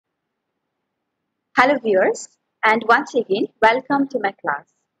Hello viewers, and once again welcome to my class.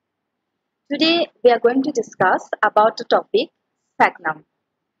 Today we are going to discuss about the topic Sphagnum.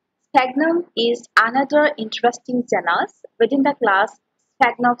 Sphagnum is another interesting genus within the class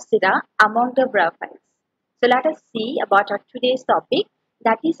Sphagnopsida among the Bryophytes. So let us see about our today's topic,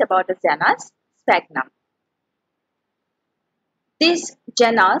 that is about the genus Sphagnum. This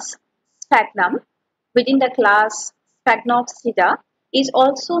genus Sphagnum within the class Sphagnopsida is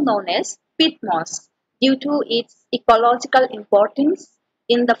also known as peat moss due to its ecological importance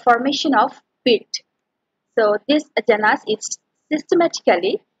in the formation of peat. So this genus is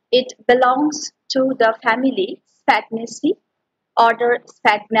systematically it belongs to the family Sphagnaceae, order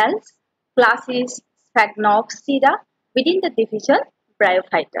Sphagnales, class is Sphagnopsida within the division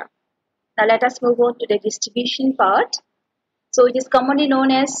Bryophyta. Now let us move on to the distribution part. So it is commonly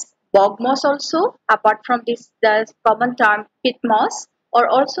known as bog moss also, apart from this the common term peat moss, or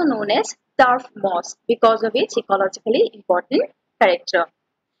also known as turf moss because of its ecologically important character.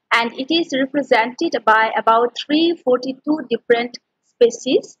 And it is represented by about 342 different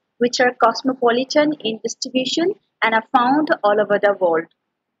species which are cosmopolitan in distribution and are found all over the world.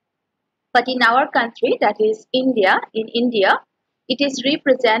 But in our country, that is India, it is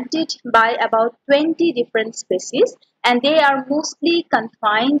represented by about 20 different species and they are mostly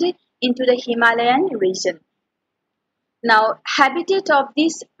confined into the Himalayan region. Now, habitat of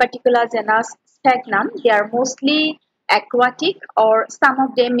this particular genus Sphagnum, they are mostly aquatic or some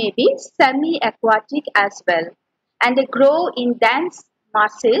of them may be semi-aquatic as well. And they grow in dense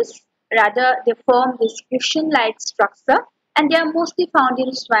masses, rather they form this cushion-like structure and they are mostly found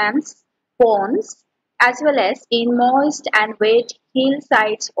in swamps, ponds as well as in moist and wet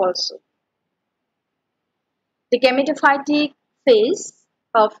hillsides also. The gametophytic phase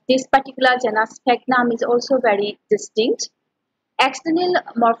of this particular genus Sphagnum is also very distinct. External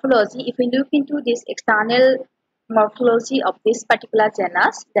morphology, if we look into this external morphology of this particular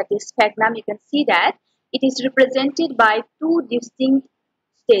genus, that is Sphagnum, you can see that it is represented by two distinct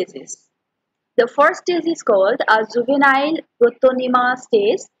stages. The first stage is called a juvenile protonema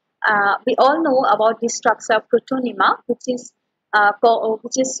stage. We all know about this structure protonema, which is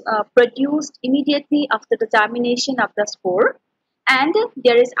produced immediately after the germination of the spore, and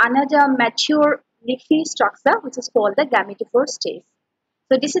there is another mature leafy structure which is called the gametophore stage.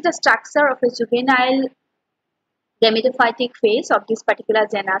 So this is the structure of a juvenile gametophytic phase of this particular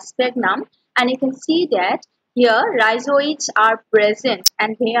genus Sphagnum, and you can see that here rhizoids are present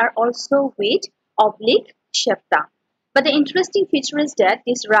and they are also with oblique septa. But the interesting feature is that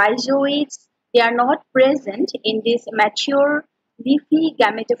these rhizoids, they are not present in this mature leafy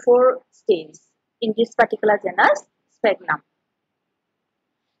gametophore stage in this particular genus Sphagnum.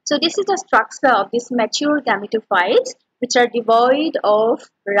 So this is the structure of these mature gametophytes which are devoid of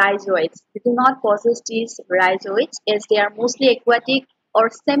rhizoids. They do not possess these rhizoids as they are mostly aquatic or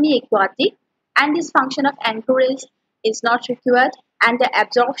semi-aquatic, and this function of anchorage is not required, and the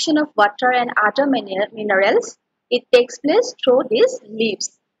absorption of water and other minerals, it takes place through these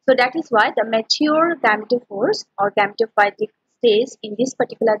leaves. So that is why the mature gametophores or gametophytic stage in this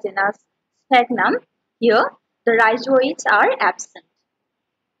particular genus Sphagnum, here the rhizoids are absent.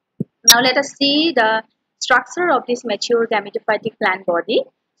 Now let us see the structure of this mature gametophytic plant body.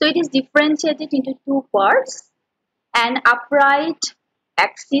 So it is differentiated into two parts, an upright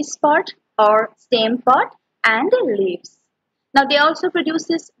axis part or stem part and leaves. Now they also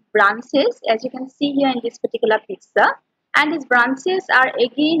produces branches, as you can see here in this particular picture, and these branches are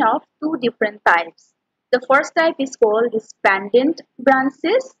again of two different types. The first type is called the pendant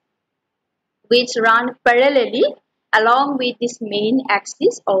branches, which run parallelly along with this main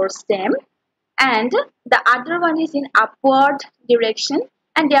axis or stem, and the other one is in upward direction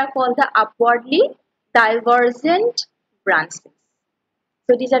and they are called the upwardly divergent branches.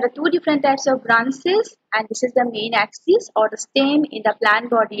 So these are the two different types of branches and this is the main axis or the stem in the plant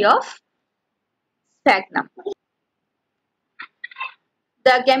body of Sphagnum.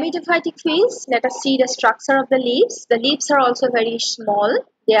 The gametophytic phase, let us see the structure of the leaves. The leaves are also very small.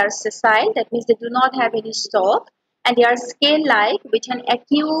 They are sessile, that means they do not have any stalk, and they are scale-like with an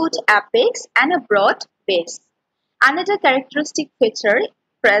acute apex and a broad base. Another characteristic feature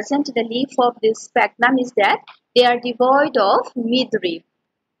present in the leaf of this Sphagnum is that they are devoid of midrib.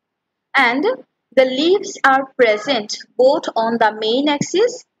 And the leaves are present both on the main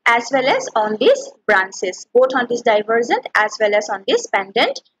axis as well as on these branches, both on these divergent as well as on these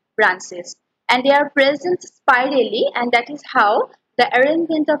pendant branches. And they are present spirally, and that is how the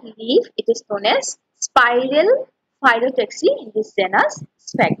arrangement of leaf, it is known as spiral phytotaxy in this genus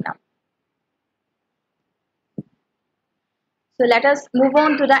Sphagnum. So let us move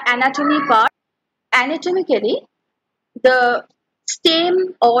on to the anatomy part. Anatomically, the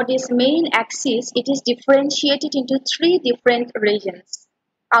stem or this main axis, it is differentiated into three different regions: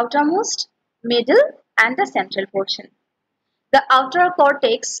 outermost, middle, and the central portion. The outer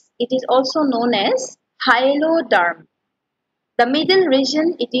cortex, it is also known as hyoidoderm. The middle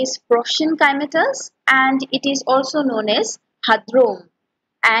region, it is proschenkymatous, and it is also known as hadrome,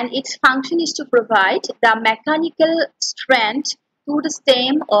 and its function is to provide the mechanical strength to the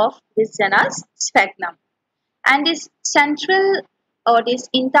stem of this genus Sphagnum. And this central or this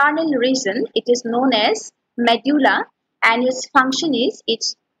internal region, it is known as medulla, and its function is it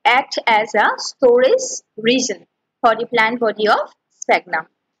acts as a storage region for the plant body of Sphagnum.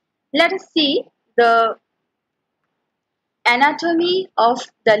 Let us see the anatomy of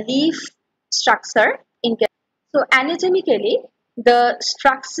the leaf structure in. So anatomically, the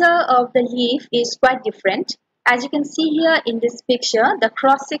structure of the leaf is quite different. As you can see here in this picture, the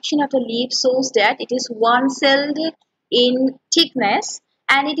cross section of the leaf shows that it is one-celled in thickness,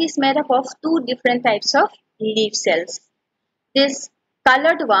 and it is made up of two different types of leaf cells. This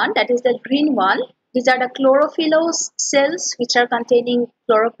colored one, that is the green one, these are the chlorophyllose cells which are containing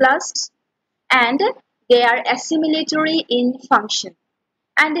chloroplasts, and they are assimilatory in function.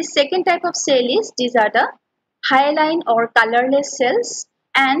 And the second type of cell is, these are the hyaline or colorless cells,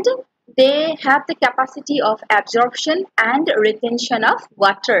 and they have the capacity of absorption and retention of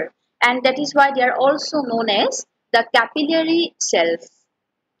water, and that is why they are also known as the capillary cells.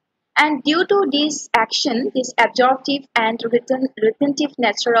 And due to this action, this absorptive and retentive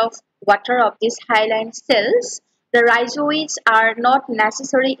nature of water of these hyaline cells, the rhizoids are not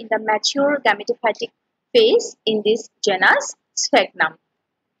necessary in the mature gametophytic phase in this genus Sphagnum.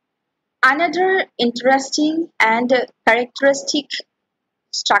 Another interesting and characteristic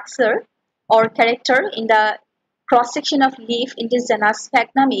structure or character in the cross section of leaf in this genus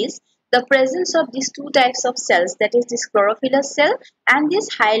Sphagnum is the presence of these two types of cells, that is this chlorophyllous cell and these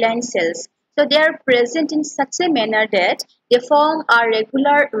hyaline cells. So they are present in such a manner that they form a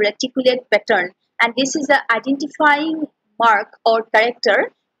regular reticulate pattern, and this is the identifying mark or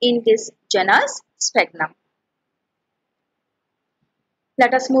character in this genus Sphagnum.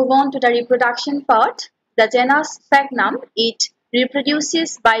 Let us move on to the reproduction part. The genus Sphagnum, it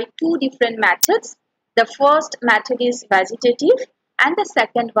reproduces by two different methods. The first method is vegetative, and the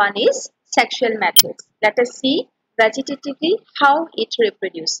second one is sexual methods. Let us see vegetatively how it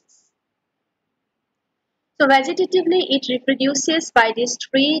reproduces. So vegetatively, it reproduces by these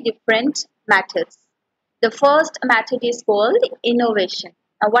three different methods. The first method is called innovation.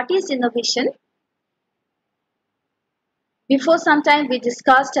 Now, what is innovation? Before some time, we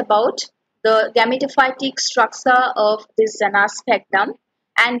discussed about the gametophytic structure of this genus Sphagnum,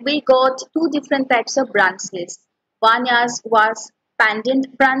 and we got two different types of branches. One was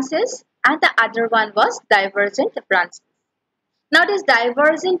pendant branches, and the other one was divergent branches. Now these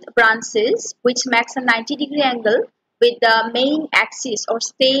divergent branches, which makes a 90-degree angle with the main axis or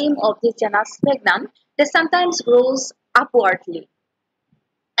stem of the genus Sphagnum, they sometimes grows upwardly,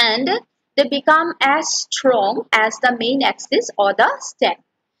 and they become as strong as the main axis or the stem.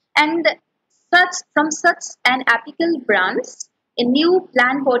 And from such an apical branch, a new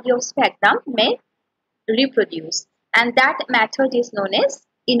plant body of Sphagnum may reproduce, and that method is known as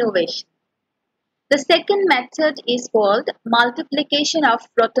innovation. The second method is called multiplication of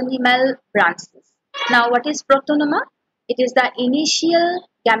protonymal branches. Now, what is protonoma? It is the initial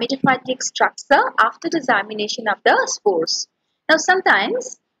gametophytic structure after the germination of the spores. Now,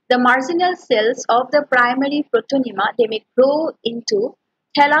 sometimes the marginal cells of the primary protonema, they may grow into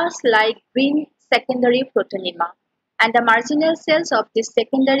thallus-like green secondary protonema, and the marginal cells of this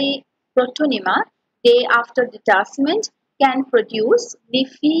secondary protonema, they after detachment can produce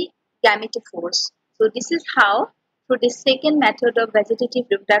leafy gametophores. So this is how, through this second method of vegetative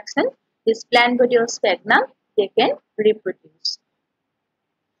reproduction, this plant body of Sphagnum, they can reproduce.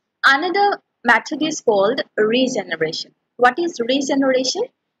 Another method is called regeneration. What is regeneration?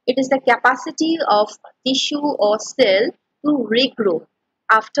 It is the capacity of tissue or cell to regrow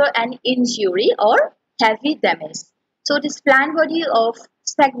after an injury or heavy damage. So this plant body of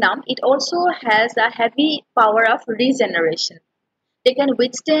Sphagnum, it also has a heavy power of regeneration. They can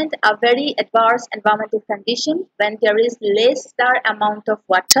withstand a very adverse environmental condition when there is lesser amount of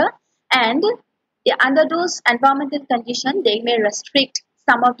water, and under those environmental conditions, they may restrict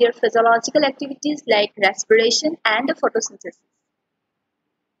some of their physiological activities like respiration and photosynthesis.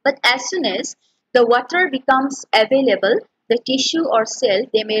 But as soon as the water becomes available, the tissue or cell,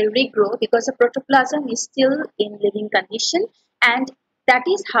 they may regrow because the protoplasm is still in living condition, and that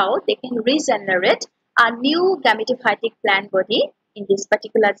is how they can regenerate a new gametophytic plant body in this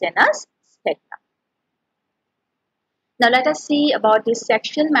particular genus Sphagnum. Now let us see about this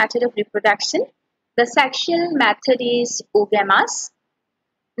sexual method of reproduction. The sexual method is oogamous.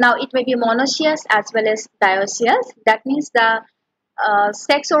 Now it may be monoecious as well as dioecious. That means the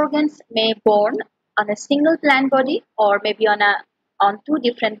sex organs may born on a single plant body or maybe on two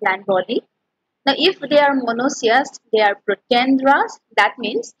different plant body. Now if they are monoecious, they are protandrous. That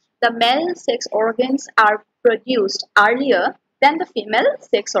means the male sex organs are produced earlier than the female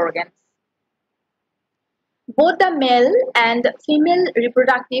sex organs. Both the male and female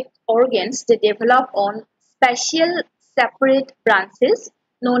reproductive organs they develop on special separate branches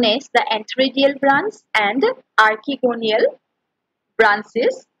known as the antheridial branch and archegonial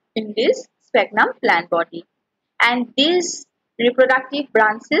branches in this sphagnum plant body. And these reproductive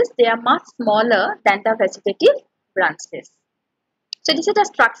branches they are much smaller than the vegetative branches. So this is the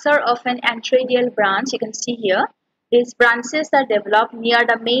structure of an antheridial branch. You can see here these branches are developed near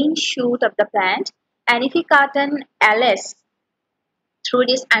the main shoot of the plant, and if we cut an LS through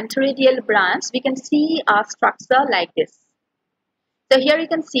this antheridial branch we can see a structure like this. So here you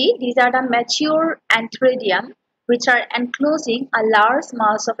can see these are the mature antheridium which are enclosing a large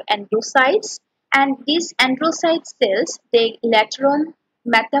mass of androcytes, and these androcyte cells they later on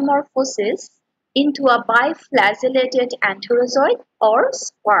metamorphosis into a biflagellated antherozoid or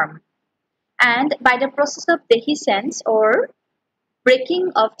sperm. And by the process of dehiscence or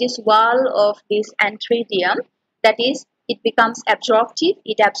breaking of this wall of this antheridium, that is, it becomes absorptive,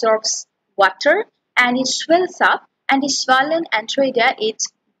 it absorbs water and it swells up, and the swollen antheridia it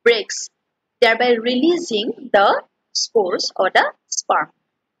breaks, thereby releasing the spores or the sperm.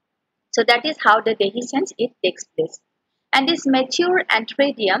 So that is how the dehiscence it takes place. And this mature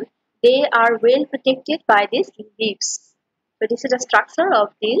antheridium they are well protected by these leaves. So this is the structure of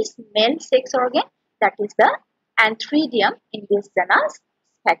this male sex organ, that is the antheridium in this genus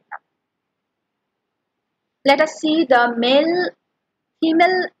Sphagnum. Let us see the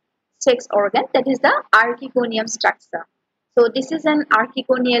female sex organ, that is the archegonium structure. So this is an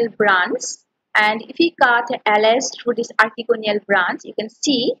archegonial branch, and if we cut LS through this archegonial branch you can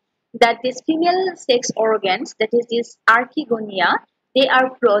see that these female sex organs, that is this archegonia, they are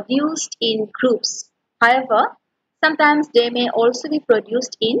produced in groups. However, sometimes they may also be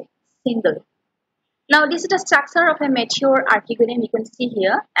produced in single. Now this is the structure of a mature archegonium you can see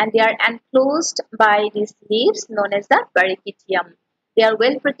here, and they are enclosed by these leaves known as the pericytium. They are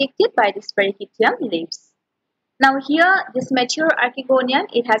well protected by these pericytium leaves. Now here this mature archegonium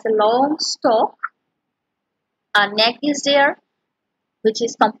it has a long stalk, a neck is there which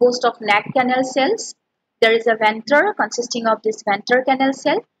is composed of neck canal cells. There is a venter consisting of this venter canal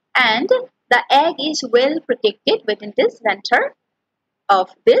cell, and the egg is well protected within this venter of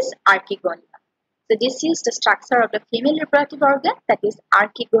this archegonia. So this is the structure of the female reproductive organ, that is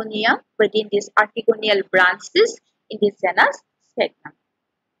archegonia within these archegonial branches in this genus Sphagnum.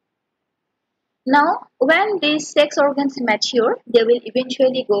 Now when these sex organs mature, they will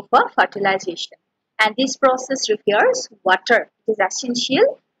eventually go for fertilization, and this process requires water. It is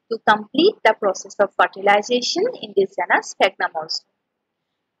essential to complete the process of fertilization in this genus Sphagnum also.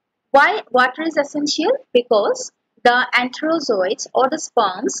 Why water is essential? Because the antherozoids or the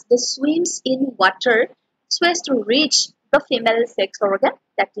sperms they swims in water so as to reach the female sex organ,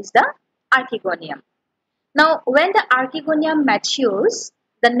 that is the archegonium. Now when the archegonium matures,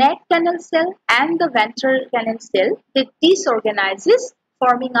 the neck canal cell and the ventral canal cell they disorganizes,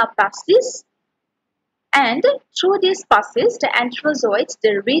 forming a passes, and through these passes the antherozoids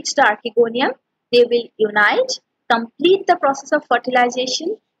they reach the archegonium, they will unite, complete the process of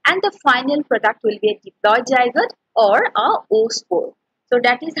fertilization, and the final product will be a diploid zygote or a oospore. So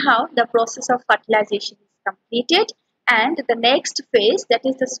that is how the process of fertilization is completed, and the next phase, that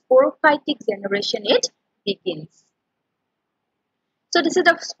is the sporophytic generation, it begins. So this is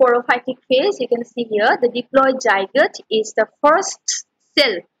the sporophytic phase. You can see here the diploid zygote is the first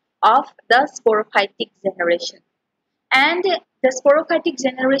cell of the sporophytic generation, and the sporophytic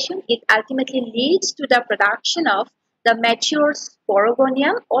generation it ultimately leads to the production of the mature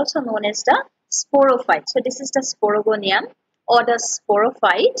sporogonium, also known as the sporophyte. So this is the sporogonium or the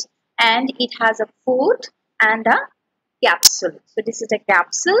sporophyte, and it has a foot and a capsule. So this is a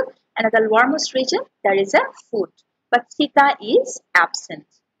capsule, and at the lowermost region there is a foot, but cica is absent.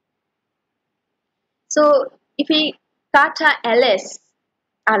 So if we cut a LS,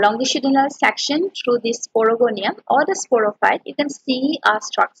 a longitudinal section through this sporogonium or the sporophyte, you can see a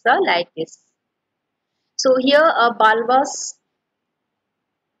structure like this. So here a bulbous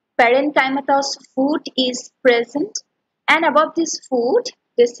parenchymatous foot is present, and above this foot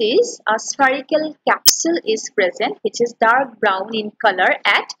this is a spherical capsule is present, which is dark brown in color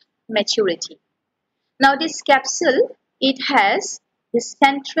at maturity. Now this capsule it has this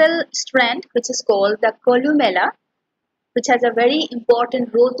central strand which is called the columella, which has a very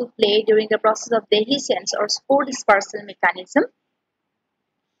important role to play during the process of dehiscence or spore dispersal mechanism.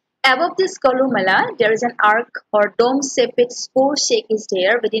 Above this columella, there is an arc or dome-shaped spore sac is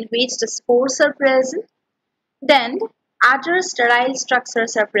there, within which the spores are present. Then other sterile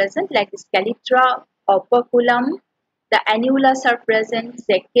structures are present like the scalitra, operculum, the annulus are present,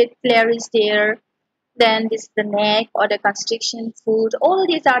 zecchid flare is there. Then this the neck or the constriction foot. All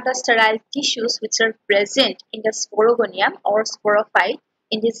these are the sterile tissues which are present in the sporogonium or sporophyte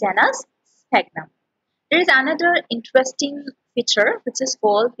in the genus Sphagnum. There is another interesting feature which is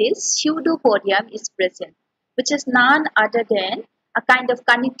called this pseudopodium is present, which is none other than a kind of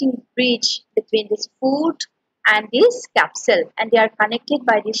connecting bridge between this foot and this capsule, and they are connected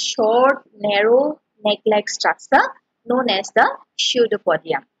by this short, narrow, neck-like structure known as the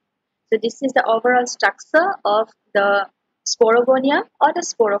pseudopodium. So this is the overall structure of the sporogonium or the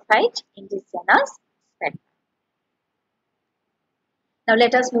sporophyte in this genus Sphagnum. Now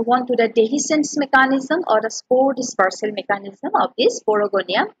let us move on to the dehiscence mechanism or the spore dispersal mechanism of this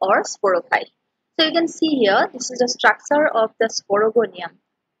sporogonium or sporophyte. So you can see here, this is the structure of the sporogonium.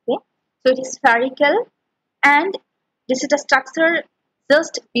 Okay, so it is spherical, and this is the structure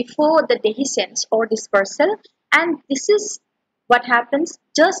just before the dehiscence or dispersal, and this is what happens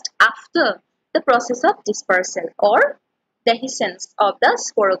just after the process of dispersal or dehiscence of the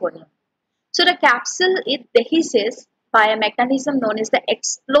sporogonium. So the capsule, it dehisces by a mechanism known as the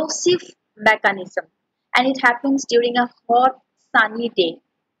explosive mechanism, and it happens during a hot sunny day.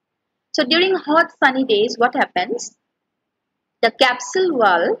 So during hot sunny days, what happens? The capsule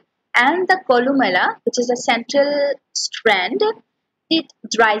wall and the columella, which is a central strand, it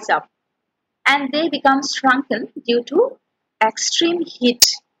dries up and they become shrunken due to extreme heat,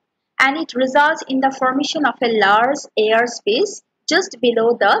 and it results in the formation of a large air space just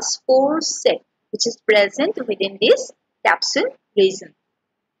below the spore sac, which is present within this capsule region.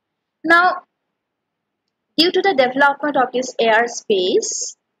 Now, due to the development of this air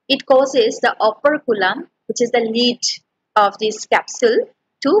space, it causes the operculum, which is the lid of this capsule,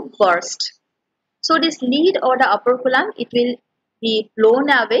 to burst. So this lid or the operculum, it will be blown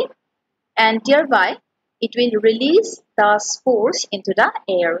away, and thereby it will release the spores into the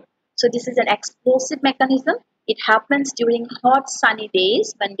air. So this is an explosive mechanism. It happens during hot sunny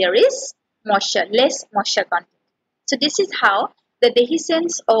days when there is moisture, less moisture content. So this is how the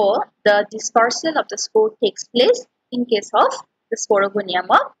dehiscence or the dispersal of the spore takes place in case of the sporogonium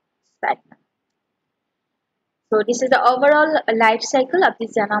of Sphagnum. So this is the overall life cycle of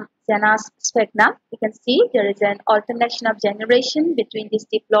this genus Sphagnum. You can see there is an alternation of generation between this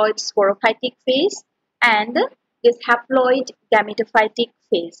diploid sporophytic phase and this haploid gametophytic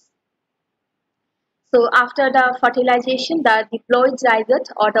phase. So after the fertilization, the diploid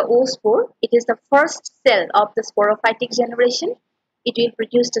zygote or the oospore, it is the first cell of the sporophytic generation. It will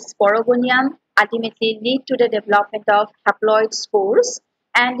produce the sporogonium, ultimately lead to the development of haploid spores,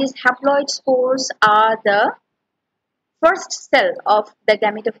 and these haploid spores are the first cell of the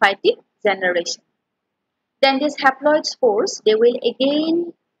gametophytic generation. Then these haploid spores, they will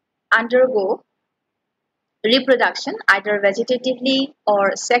again undergo reproduction either vegetatively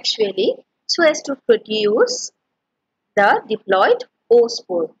or sexually so as to produce the diploid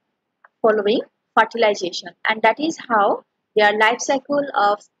oospore following fertilization, and that is how their life cycle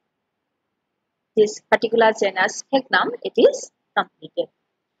of this particular genus Sphagnum it is completed.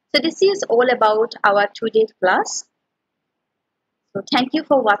 So this is all about our today's class. So thank you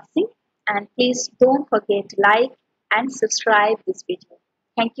for watching, and please don't forget to like and subscribe this video.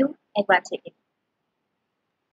 Thank you, and once again.